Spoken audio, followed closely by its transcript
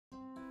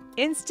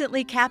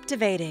Instantly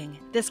captivating,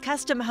 this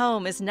custom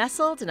home is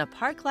nestled in a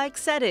park-like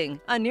setting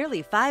on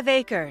nearly 5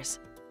 acres.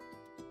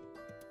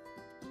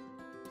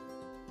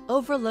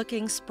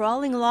 Overlooking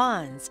sprawling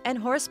lawns and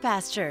horse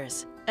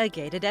pastures, a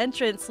gated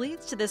entrance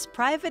leads to this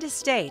private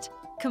estate,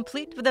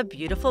 complete with a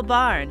beautiful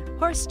barn,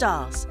 horse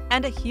stalls,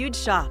 and a huge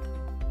shop.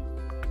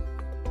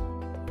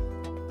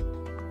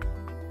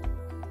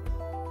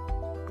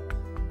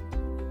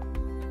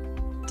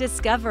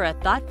 Discover a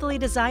thoughtfully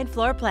designed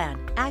floor plan,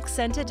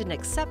 accented in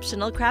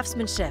exceptional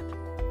craftsmanship.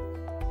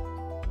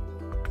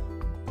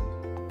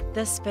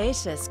 The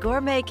spacious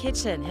gourmet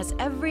kitchen has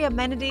every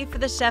amenity for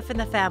the chef and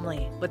the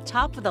family, with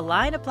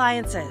top-of-the-line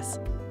appliances.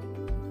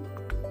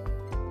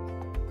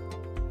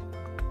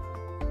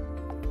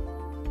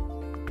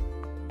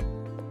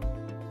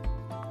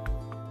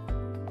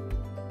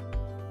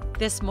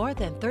 This more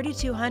than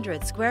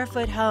 3,200 square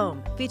foot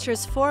home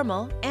features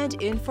formal and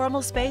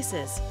informal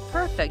spaces,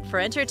 perfect for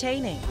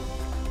entertaining.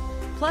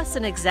 Plus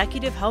an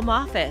executive home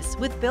office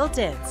with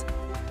built-ins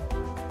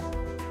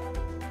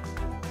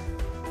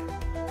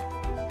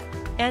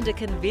and a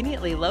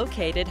conveniently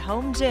located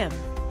home gym.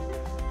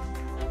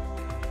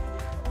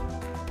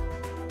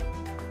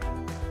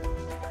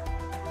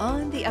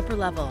 On the upper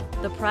level,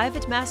 the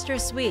private master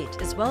suite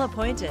is well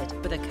appointed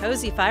with a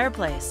cozy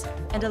fireplace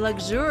and a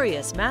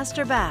luxurious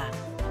master bath.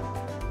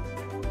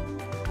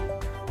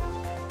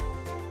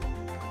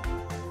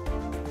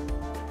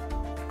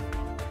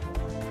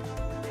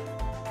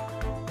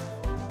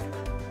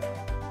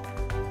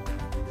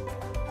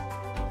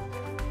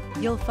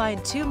 You'll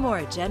find 2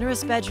 more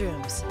generous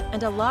bedrooms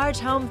and a large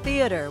home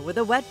theater with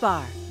a wet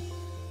bar.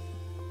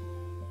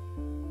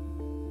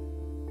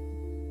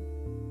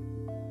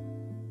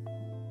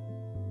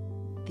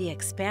 The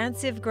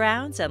expansive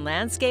grounds and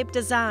landscape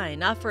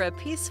design offer a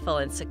peaceful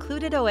and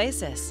secluded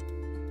oasis.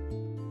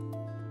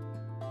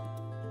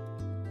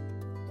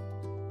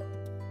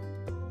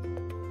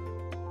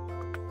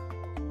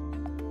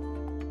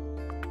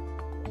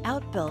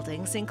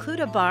 Outbuildings include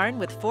a barn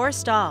with 4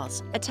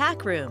 stalls, a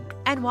tack room,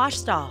 and wash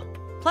stall,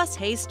 plus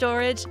hay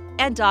storage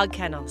and dog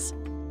kennels.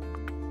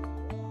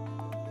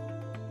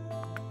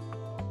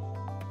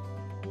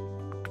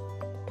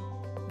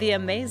 The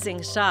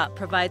amazing shop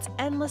provides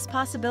endless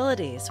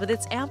possibilities with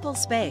its ample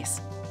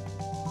space.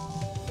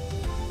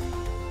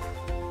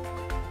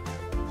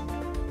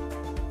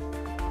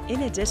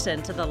 In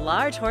addition to the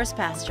large horse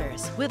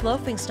pastures with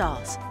loafing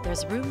stalls,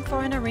 there's room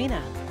for an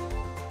arena.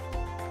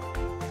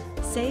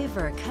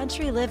 Savor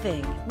country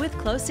living with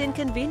close-in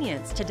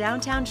convenience to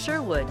downtown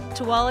Sherwood,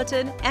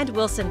 Tualatin, and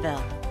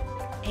Wilsonville.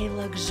 A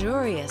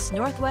luxurious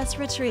Northwest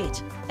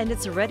retreat, and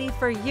it's ready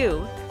for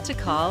you to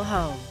call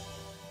home.